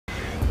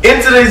In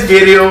today's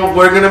video,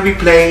 we're gonna be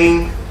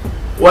playing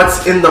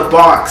What's in the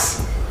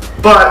Box.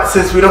 But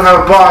since we don't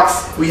have a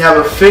box, we have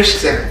a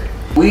fish tank.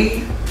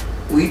 We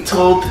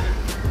told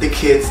the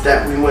kids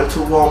that we went to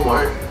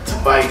Walmart to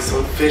buy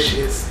some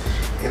fishes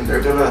and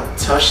they're gonna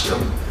touch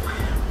them.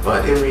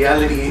 But in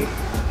reality,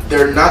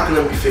 they're not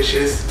gonna be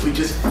fishes. We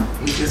just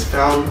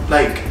found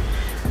like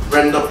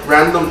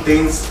random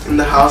things in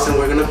the house and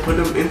we're gonna put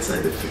them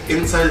inside the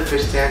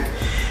fish tank.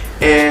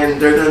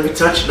 And they're gonna be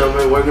touching them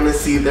and we're gonna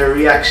see their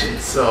reaction.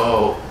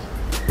 So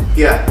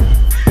yeah.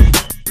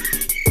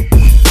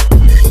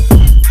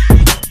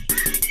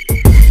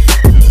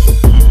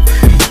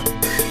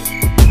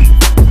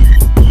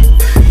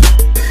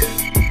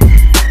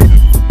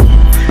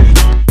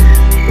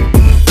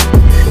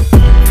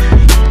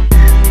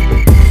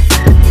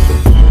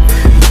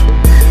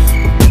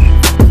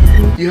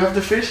 You have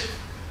the fish?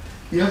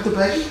 You have the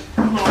baggie?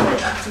 No, I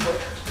have to look.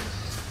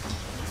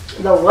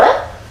 The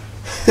what?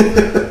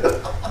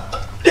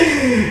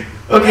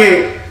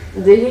 Okay.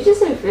 Did you just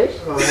say fish?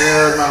 Oh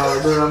hell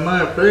no, dude, I'm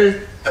not a fish.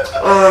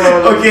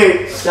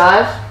 Okay.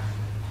 Josh?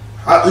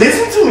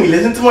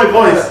 Listen to my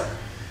voice.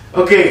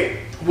 Okay,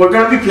 we're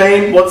gonna be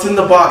playing What's in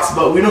the Box,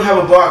 but we don't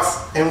have a box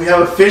and we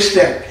have a fish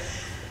tank.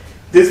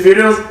 This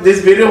video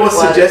was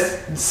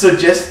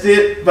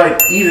suggested by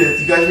Edith.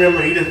 You guys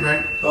remember Edith,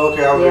 right?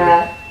 Okay, I'll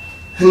Yeah.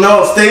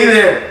 No, stay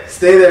there.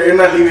 Stay there. You're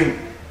not leaving.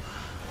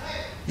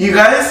 You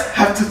guys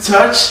have to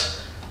touch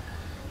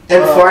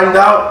and find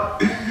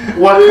out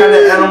what kind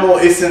of animal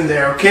is in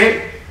there,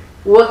 okay?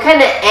 What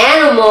kind of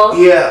animal?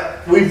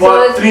 Yeah, we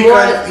bought three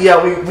kinds. Yeah,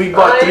 we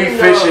bought three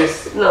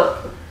fishes. No.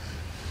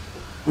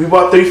 We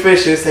bought 3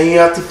 fishes, and you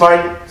have to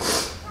find.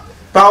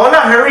 Paola,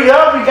 hurry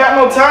up! We got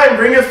no time.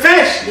 Bring a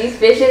fish. These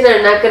fishes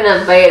are not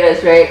gonna bite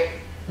us, right?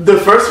 The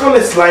first one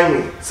is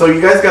slimy, so you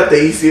guys got the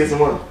easiest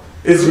one.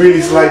 It's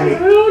really slimy. I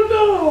don't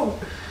know.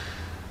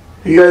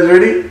 You guys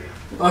ready?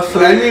 A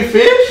slimy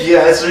fish?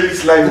 Yeah, it's really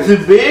slimy. Is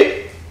it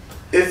big?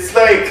 It's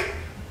like,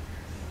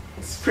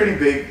 it's pretty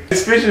big.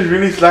 This fish is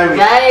really slimy.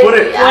 Guys, Put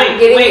it. I'm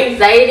getting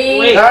anxiety.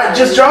 Wait.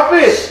 Just drop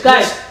it.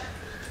 Guys.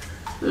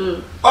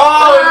 Mm.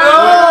 Oh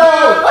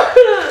no!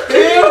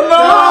 Hell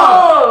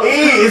no!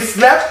 Hey, it's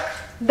Dale.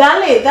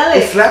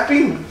 It's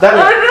slapping. Dale. Oh,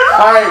 no.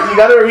 Alright, you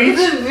gotta reach.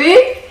 Is it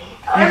big?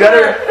 You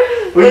gotta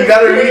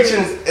reach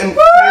and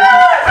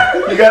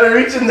you gotta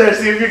reach in there.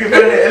 See if you can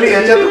find it. Eli,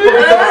 échate un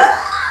poquito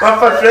más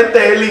para frente,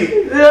 Eli.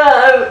 No,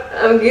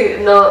 I'm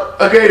getting no.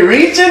 Okay,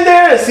 reach in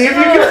there. See if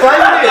you can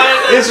find it.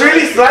 It's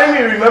really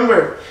slimy.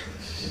 Remember,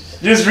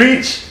 just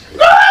reach.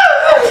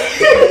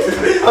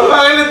 I'm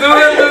not gonna do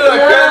it, dude. I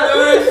can't do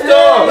it.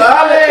 Stop.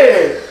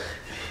 Dale.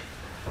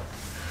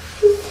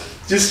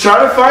 Just try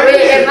to find Wait,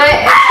 it. am I?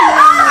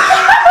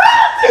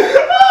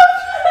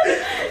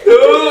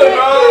 Dude,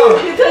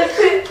 no. You touched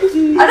it.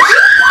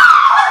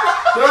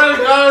 Sorry,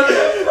 guys.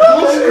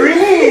 Don't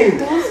scream.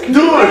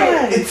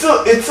 Dude,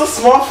 it's a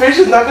small fish.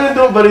 It's not gonna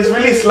do it, but it's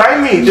really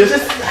slimy. Just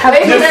Wait,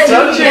 can I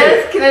touch just it.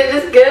 guess? Can I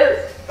just guess?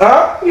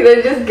 Huh? Can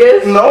I just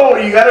guess? No,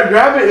 you gotta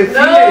grab it and feed it.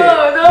 No.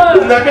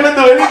 It's not gonna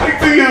do anything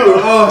to you.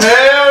 Oh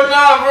hell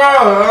no, bro!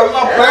 I'm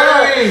not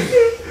playing.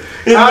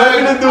 It's not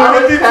gonna do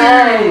anything to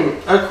you.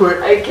 I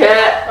quit. I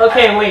can't.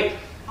 Okay, wait.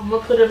 I'm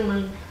gonna put it in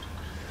my...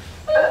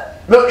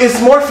 Look, it's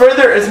more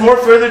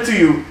further to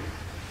you.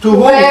 To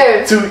who?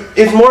 Where?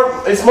 It's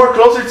more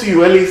closer to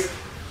you, at least.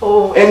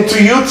 Oh. And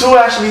to you too,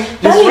 Ashley.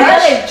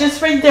 Dale,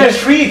 just right there.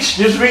 Just reach.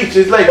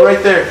 It's like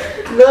right there.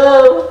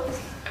 No.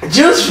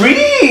 Just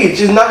reach.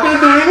 It's not gonna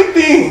do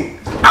anything.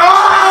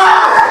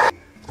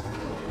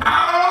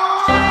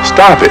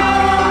 Stop it.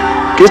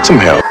 Get some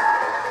help.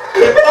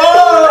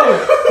 Oh,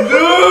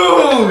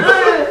 dude!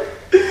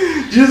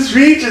 Just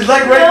reach. It's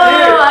like right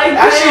there. I can't,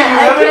 Actually, you I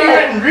haven't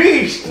can't. even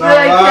reached. No,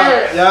 I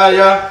can't.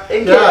 Yeah. I can't.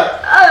 Wait, you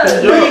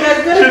guys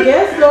gotta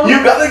guess though.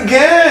 You gotta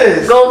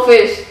guess.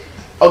 Goldfish.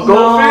 A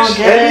goldfish,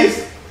 No, Ellis?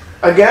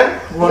 Again?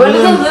 What is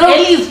those little?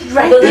 Ellie's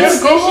right the there.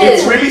 little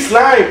It's fishes? really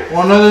slime.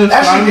 One of them.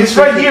 Actually, it's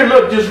right here.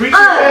 Look, just reach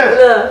your hand.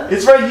 Look.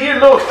 It's right here.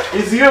 Look,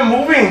 it's even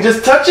moving.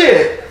 Just touch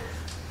it.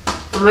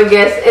 I'm gonna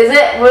guess. Is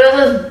it one of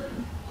those?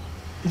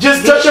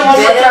 Just touch it one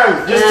more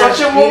time. Just touch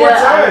it one more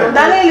time.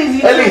 Dale, Ellis,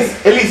 you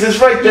Ellis, it's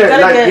right there.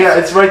 gotta Like, guess. yeah,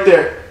 it's right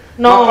there.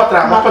 No, Más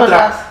para más atrás.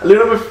 para A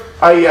little bit.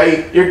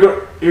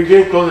 You're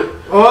getting closer.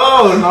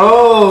 Oh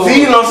no!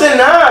 Sí, no sé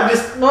nada.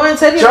 Just No, en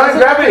serio. Try and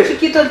grab it.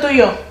 Chiquito el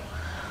tuyo.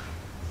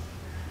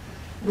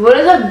 What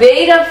is a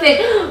beta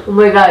fish? Oh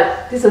my god!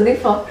 Did something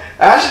fall?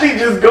 Ashley,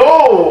 just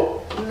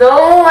go.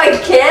 No, I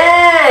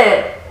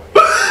can't.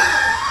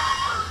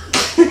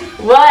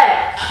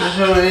 What?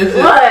 How is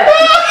it? What?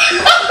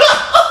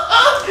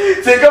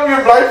 Take off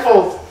your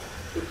blindfold.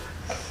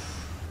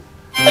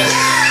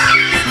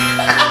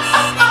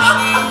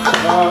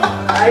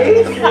 Are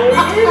you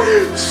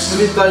serious?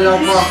 Ahorita ya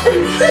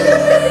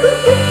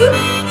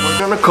We're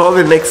gonna call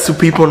the next 2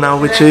 people now,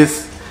 which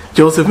is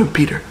Joseph and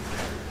Peter.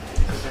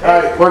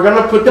 Alright, we're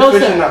gonna put the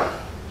fish in now.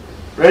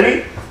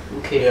 Ready?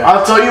 Okay.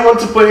 I'll tell you when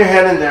to put your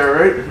hand in there,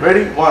 right?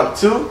 Ready? 1,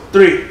 2,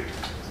 3.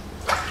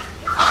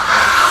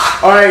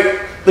 Alright,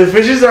 The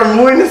fishes are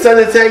moving inside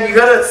the tank. You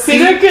gotta see.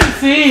 Peter can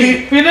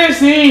see. Peter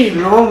see.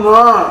 No, I'm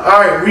not.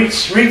 Alright,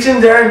 reach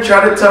in there and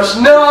try to touch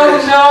the No,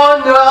 fish.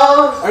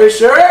 no. Are you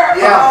sure?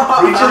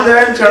 Yeah, reach in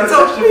there and try to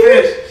touch the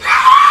fish.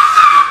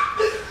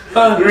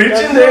 Reach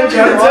in there and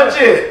try to touch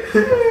it.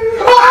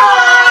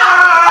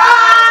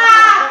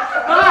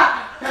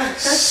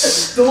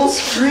 Shh, don't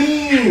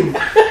scream.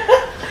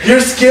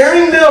 You're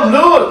scaring them,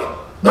 look.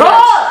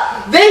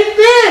 Oh, they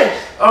fish.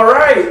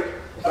 Alright.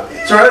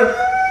 Try to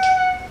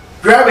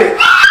grab it.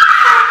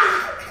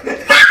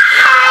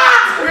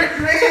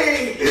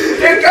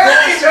 They're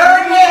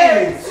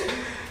turning.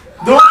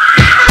 Don't.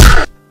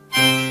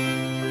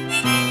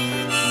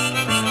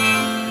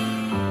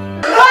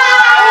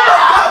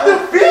 The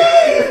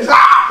fish!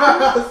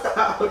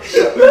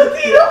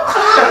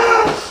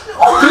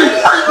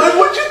 Why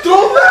would you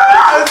throw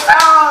that?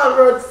 Stop,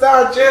 bro.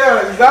 Stop,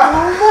 chill. Stop.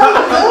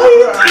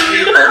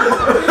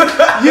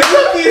 You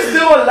think he's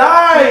still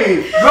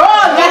alive? Bro,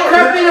 that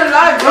crab ain't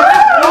alive, bro.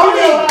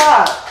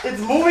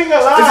 It's moving a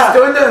lot. Is it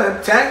still in the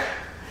tank?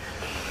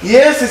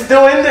 Yes, it's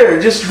still in there.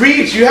 Just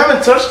reach. You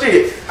haven't touched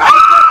it.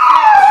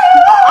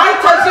 I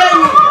touched it.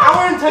 I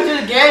want to touch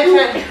it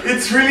again.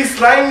 It's really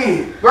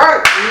slimy.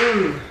 Bro.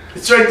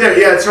 It's right there.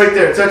 Yeah, it's right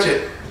there. Touch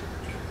it.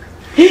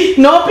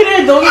 No,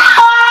 Peter, don't.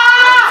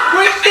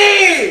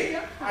 Squishy.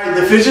 Alright,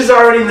 the fish is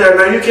already there.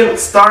 Now you can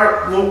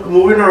start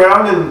moving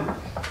around and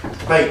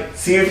like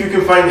see if you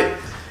can find it.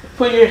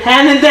 Put your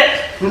hand in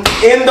there.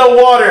 In the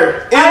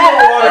water. In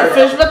the water.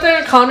 Fish right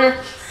there, counter.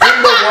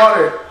 In the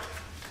water.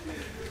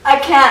 I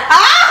can't. I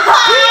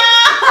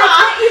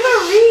can't even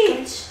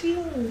reach.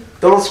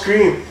 Don't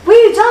scream.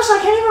 Wait, Josh, I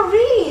can't even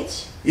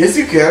reach. Yes,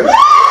 you can.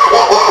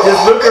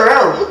 Just look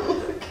around.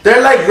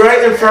 They're like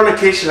right in front of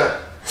Keisha.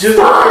 Just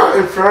look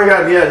in front of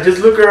God. Yeah, just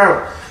look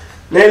around.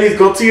 Nelly,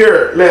 go to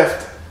your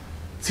left.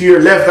 To your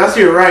left. That's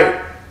your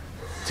right.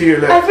 To your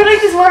I left. feel like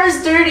this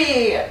water's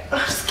dirty. I'm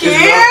It's scared.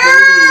 not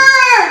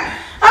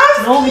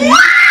I'm No, scared.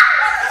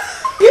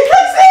 You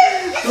can see.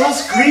 Don't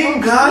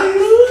scream, guys.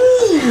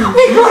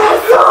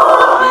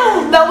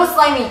 That was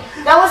slimy.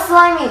 That was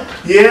slimy.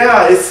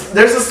 Yeah,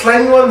 there's a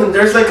slimy one and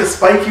there's like a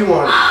spiky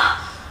one.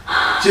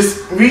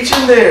 Just reach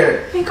in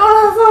there. Mi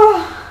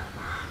corazón.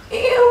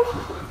 Ew.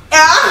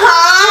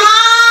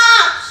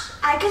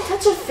 I can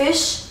touch a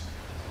fish.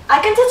 I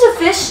can touch a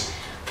fish,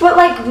 but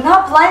like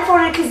not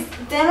blindfolded because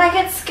then I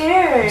get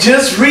scared.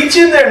 Just reach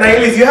in there,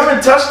 Nailis. You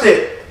haven't touched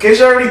it.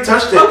 Keisha already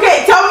touched it.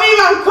 Okay, tell me if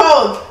I'm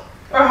cold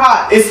or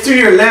hot. It's to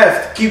your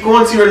left. Keep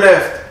going to your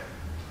left.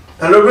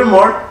 A little bit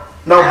more.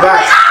 Now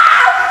back.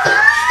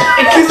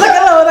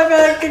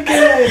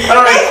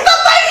 Alright.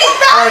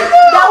 Alright.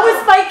 That was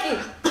spiky.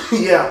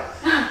 Yeah.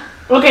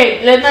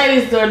 Okay, let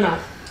Nailis do it now.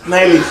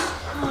 Nailis.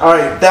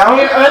 Alright. Your Down.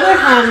 other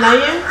hand,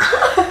 Naya.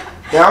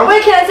 Down.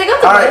 Wait, can I take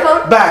out the Alright.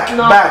 microphone? Back.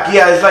 No. Back.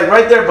 Yeah, it's like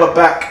right there, but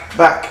back.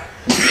 Back.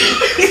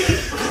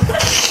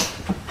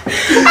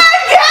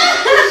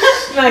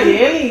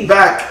 Nayeli.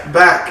 Back.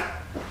 Back.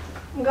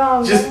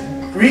 Go. Just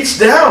reach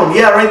down.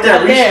 Yeah, right there.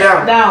 Reach There,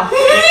 down. down.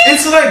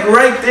 It's like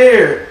right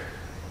there.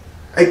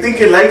 I think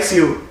it likes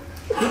you.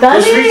 Dale,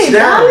 Just reach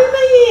down. dale,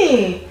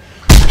 Naye.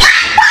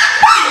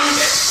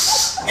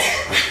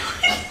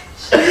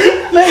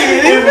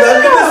 It's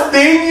not gonna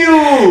sting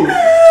you.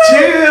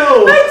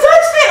 Chill. I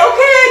touched it.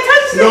 Okay, I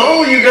touched it. No,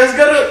 you guys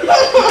gotta.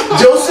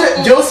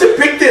 Joseph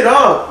picked it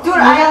up. Dude, I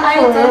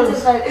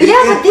identified.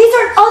 Yeah, but these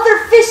are other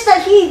fish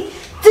that he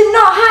did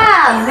not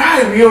have.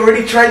 Alright, we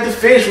already tried the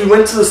fish. We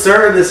went to the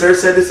sir and the sir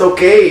said it's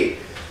okay.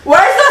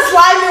 Where's the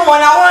slimy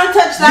one? I want to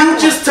touch that You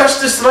one. just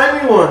touched the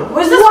slimy one.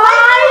 Where's the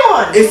slimy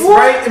one? It's What?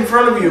 right in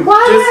front of you. Why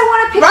would Just- I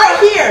want to pick Right up?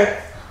 here.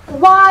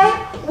 Why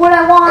would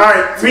I want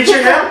Alright, to reach pick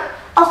your up hand.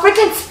 a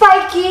freaking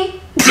spiky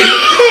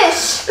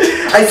fish?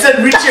 I said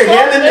reach your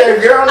hand in there,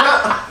 girl. Hey,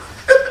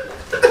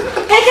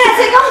 can I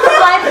take off the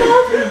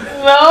blindfold?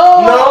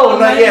 No,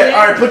 not yet.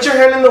 Alright, put your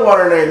hand in the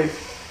water, Nayli.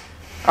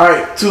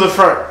 Alright, to the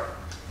front.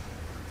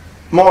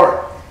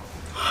 More.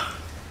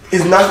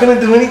 It's not gonna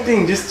do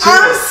anything. Just chill.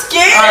 I'm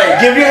scared. Alright,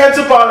 give your hand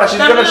to Paula. She's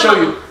gonna show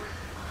you.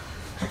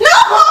 No.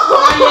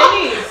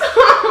 Nayeli.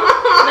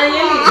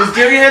 Nayeli. Just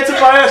give your hand to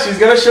Paula. She's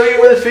gonna show you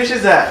where the fish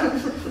is at.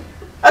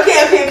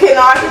 Okay.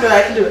 Now I can do it.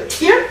 I can do it.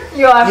 Here.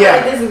 Yo, I feel Yeah.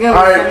 like this is gonna be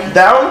Alright, funny.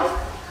 down.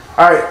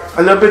 Alright,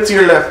 a little bit to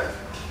your left.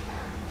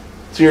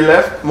 To your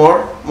left.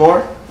 More.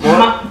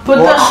 Put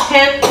the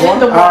hand in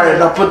the water. Alright,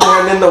 now put the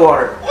hand in the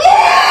water.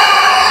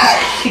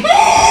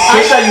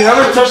 Keisha, you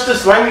haven't touched the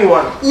slimy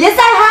one. Yes,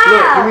 I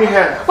Look, have. give me your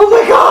hand. Oh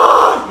my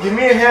god. Give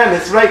me your hand.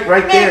 It's right Mi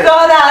there. It's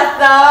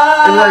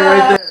corazón. like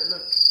right there.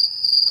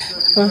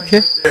 Look.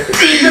 Okay.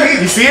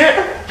 You see it?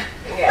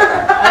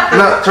 Yeah.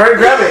 No, try and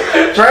grab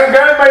it. Try and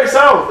grab it by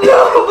yourself.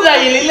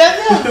 Nayeli, le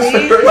hace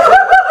así.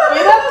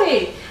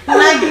 Espérate.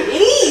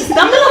 Nayeli,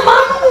 dame la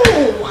mano.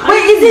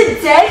 Wait, is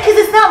it dead? Because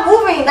it's not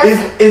moving.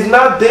 It's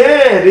not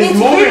dead. It's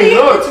moving. really,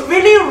 Look. It's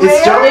really It's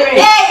rare. jumping.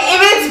 Hey,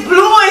 if it's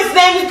blue, its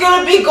name's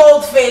gonna be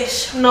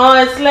goldfish. No,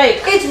 it's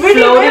like It's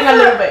really floating rare a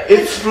little for- bit.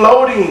 It's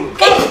floating.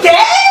 It's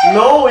dead.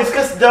 No, it's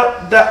because it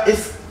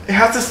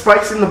has the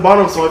spikes in the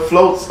bottom, so it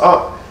floats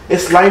up.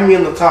 It's slimy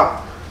in the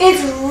top.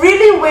 It's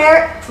really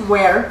rare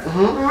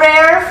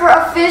for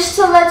a fish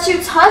to let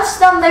you touch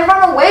them. They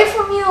run away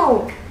from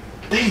you.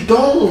 They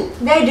don't.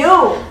 They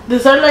do.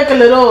 These are like a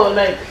little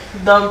like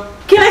the.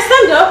 Can I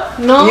stand up?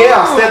 No.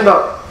 Yeah, stand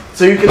up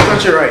so you can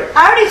touch it right.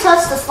 I already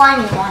touched the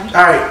slimy one.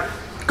 All right,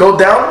 go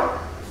down,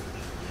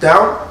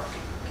 down,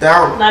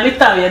 down. Nadie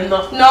está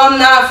viendo. No, I'm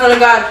not, for the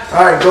God.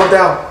 All right, go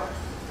down.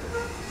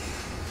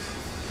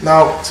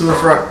 Now to the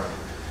front.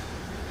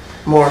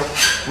 More.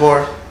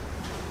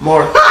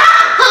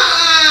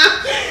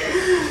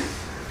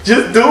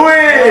 Just do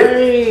it.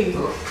 Hey.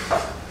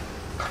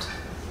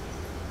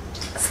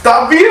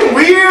 Stop being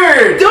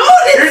weird. Dude,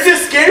 You're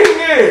just scaring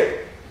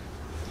it.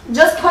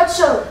 Just put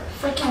your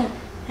freaking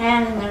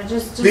hand in there.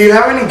 Just Do you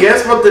have any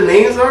guess what the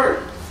names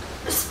are?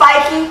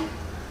 spiky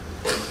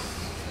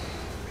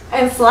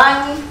and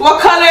slimy.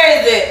 What color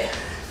is it?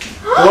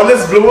 One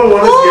is blue and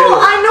one is Oh, yellow.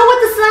 I know what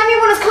the slimy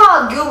one is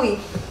called. Gooey.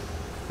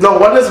 No,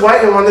 one is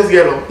white and one is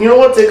yellow. You know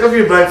what? Take off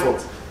your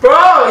blindfolds.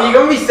 Bro, you're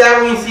gonna be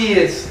sad when you see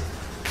this.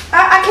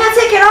 I can't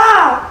take it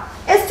off.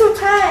 It's too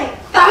tight.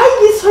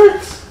 This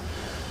hurts.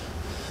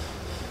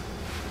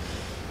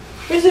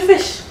 Where's the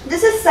fish?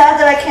 This is sad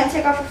that I can't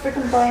take off a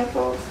freaking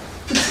blindfold.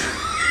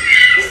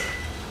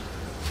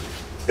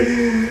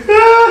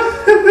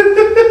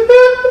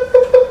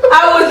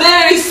 I was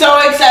literally so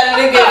excited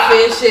to get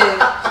fishing.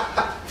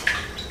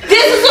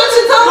 This is what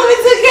you told me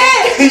to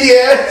get.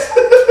 Yes.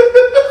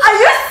 Are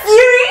you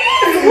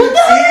serious? What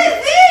the hell is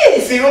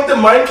this? See what the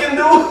mind can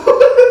do?